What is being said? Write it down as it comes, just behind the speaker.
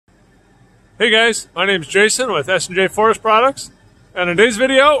Hey guys, my name is Jason with S&J Forest Products. And in today's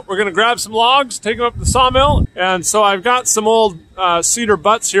video, we're going to grab some logs, take them up to the sawmill. And so I've got some old cedar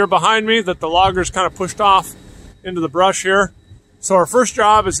butts here behind me that the loggers kind of pushed off into the brush here. So our first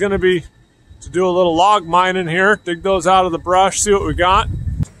job is going to be to do a little log mining here, dig those out of the brush, see what we got.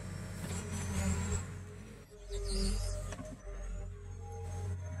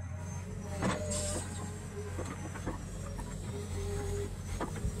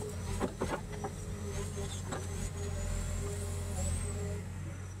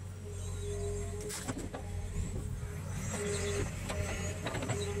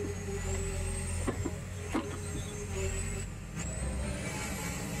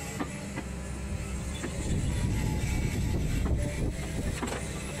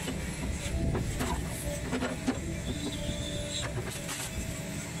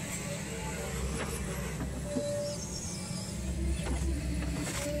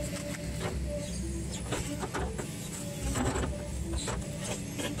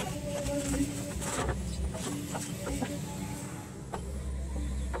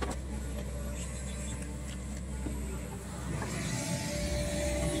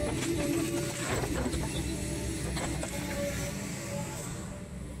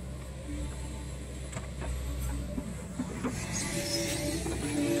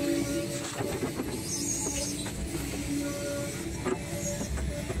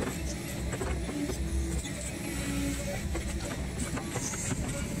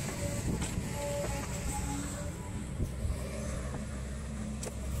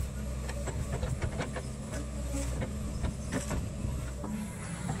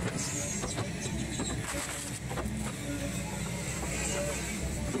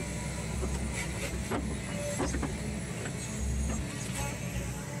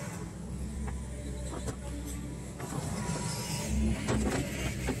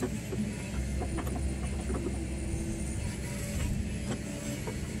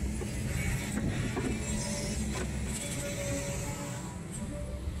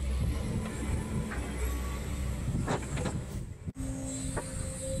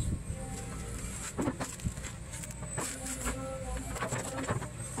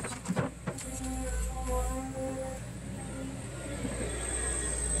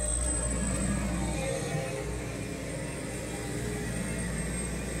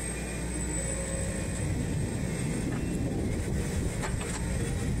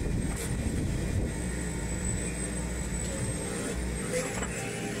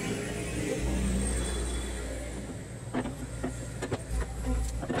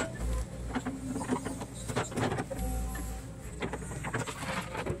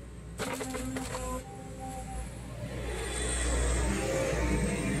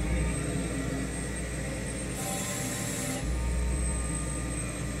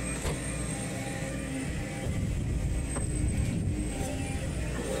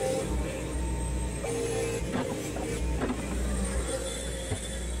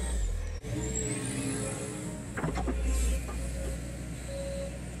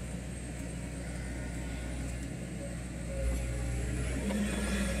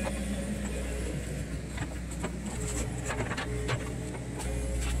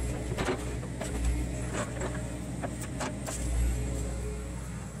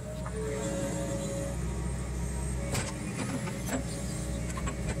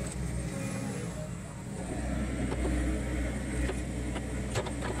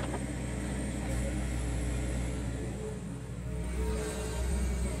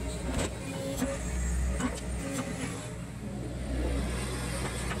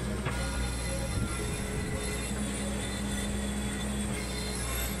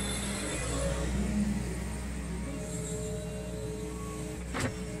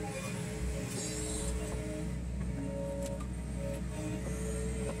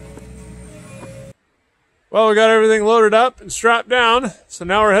 Well, we got everything loaded up and strapped down, so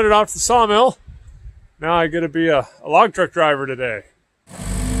now we're headed off to the sawmill. Now I get to be a log truck driver today.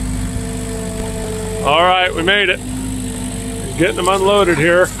 All right, we made it. Getting them unloaded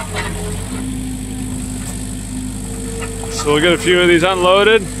here. So we'll get a few of these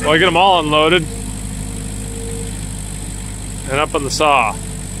unloaded. Well, I get them all unloaded. And up on the saw.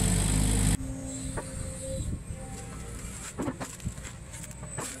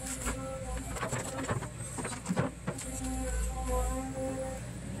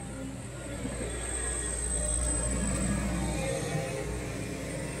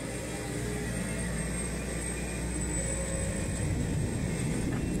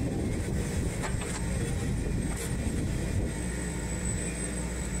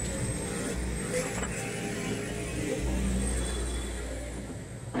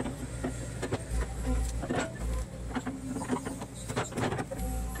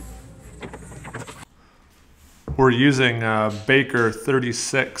 We're using a Baker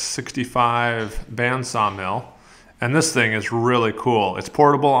 3665 bandsaw mill, and this thing is really cool. It's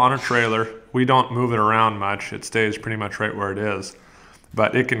portable on a trailer. We don't move it around much. It stays pretty much right where it is.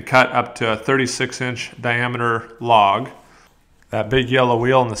 But it can cut up to a 36-inch diameter log. That big yellow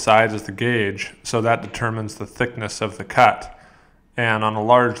wheel on the sides is the gauge, so that determines the thickness of the cut. And on a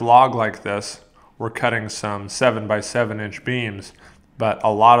large log like this, we're cutting some 7 by 7 inch beams, but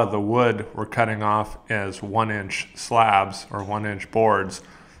a lot of the wood we're cutting off is 1-inch slabs or 1-inch boards,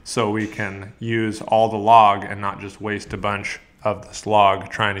 so we can use all the log and not just waste a bunch of this log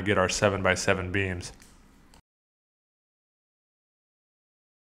trying to get our 7 by 7 beams.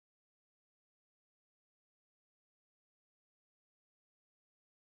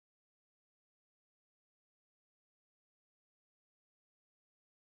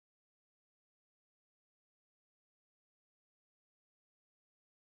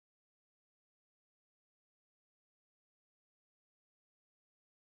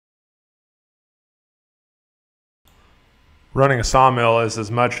 Running a sawmill is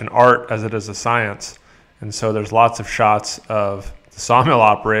as much an art as it is a science, and so there's lots of shots of the sawmill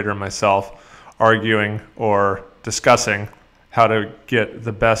operator and myself arguing or discussing how to get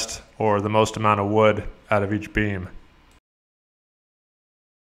the best or the most amount of wood out of each beam.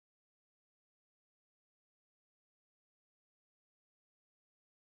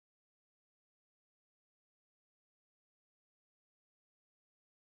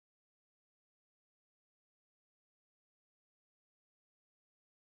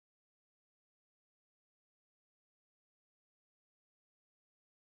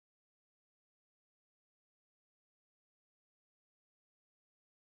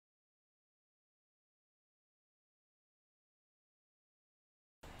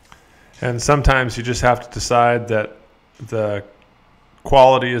 And sometimes you just have to decide that the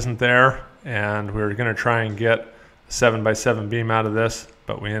quality isn't there, and we were going to try and get a 7 by 7 beam out of this,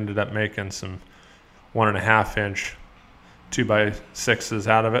 but we ended up making some 1.5-inch 2 by 6s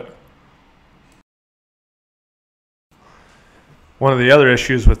out of it. One of the other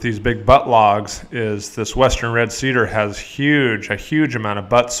issues with these big butt logs is this western red cedar has a huge amount of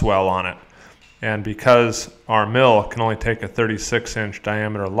butt swell on it. And because our mill can only take a 36-inch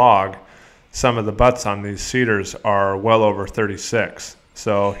diameter log, some of the butts on these cedars are well over 36.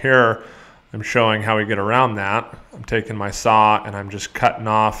 So here I'm showing how we get around that. I'm taking my saw and I'm just cutting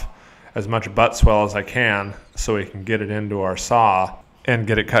off as much butt swell as I can so we can get it into our saw and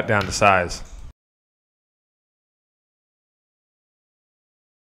get it cut down to size.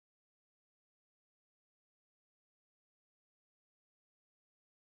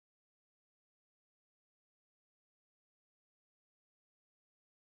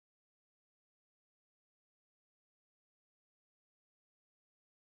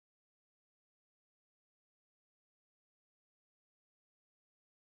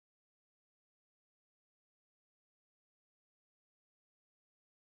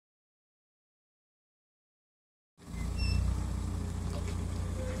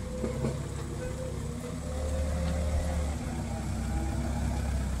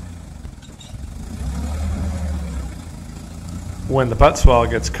 When the butt swell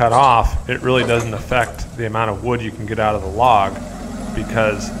gets cut off, it really doesn't affect the amount of wood you can get out of the log,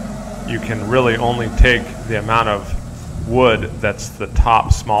 because you can really only take the amount of wood that's the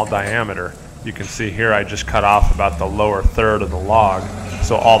top small diameter. You can see here I just cut off about the lower third of the log,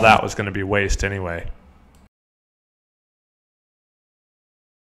 so all that was going to be waste anyway.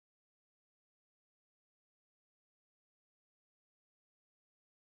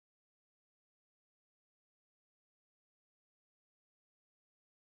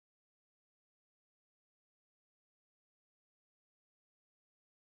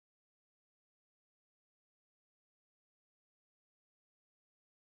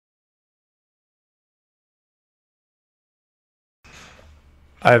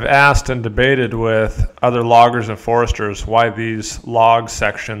 I've asked and debated with other loggers and foresters why these log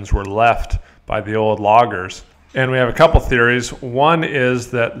sections were left by the old loggers. And we have a couple theories. One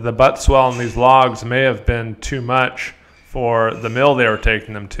is that the butt swell in these logs may have been too much for the mill they were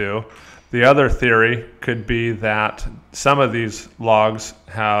taking them to. The other theory could be that some of these logs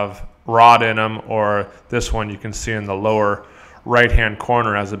have rot in them, or this one you can see in the lower right-hand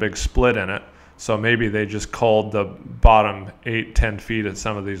corner has a big split in it. So maybe they just culled the bottom 8-10 feet of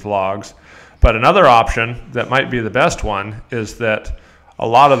some of these logs. But another option that might be the best one is that a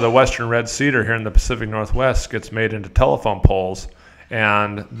lot of the western red cedar here in the Pacific Northwest gets made into telephone poles,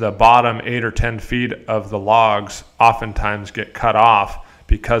 and the bottom 8 or 10 feet of the logs oftentimes get cut off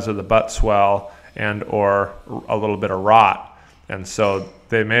because of the butt swell and or a little bit of rot. and so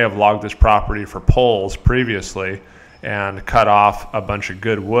they may have logged this property for poles previously and cut off a bunch of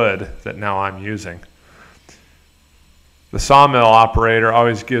good wood that now I'm using. The sawmill operator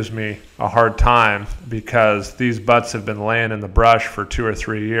always gives me a hard time because these butts have been laying in the brush for 2 or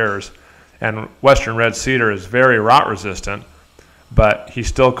 3 years, and western red cedar is very rot resistant, but he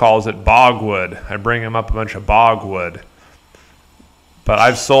still calls it bogwood. I bring him up a bunch of bogwood. But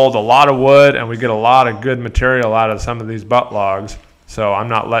I've sold a lot of wood, and we get a lot of good material out of some of these butt logs, so I'm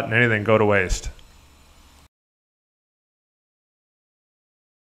not letting anything go to waste.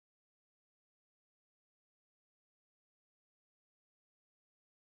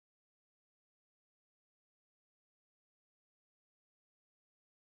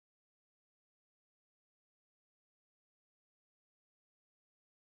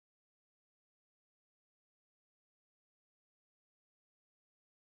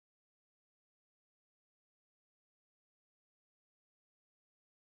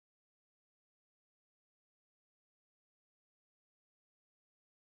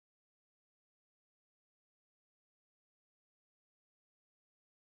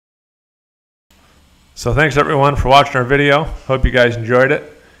 So thanks everyone for watching our video. Hope you guys enjoyed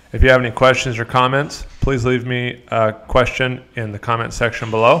it. If you have any questions or comments, please leave me a question in the comment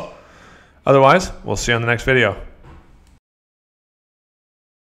section below. Otherwise, we'll see you on the next video.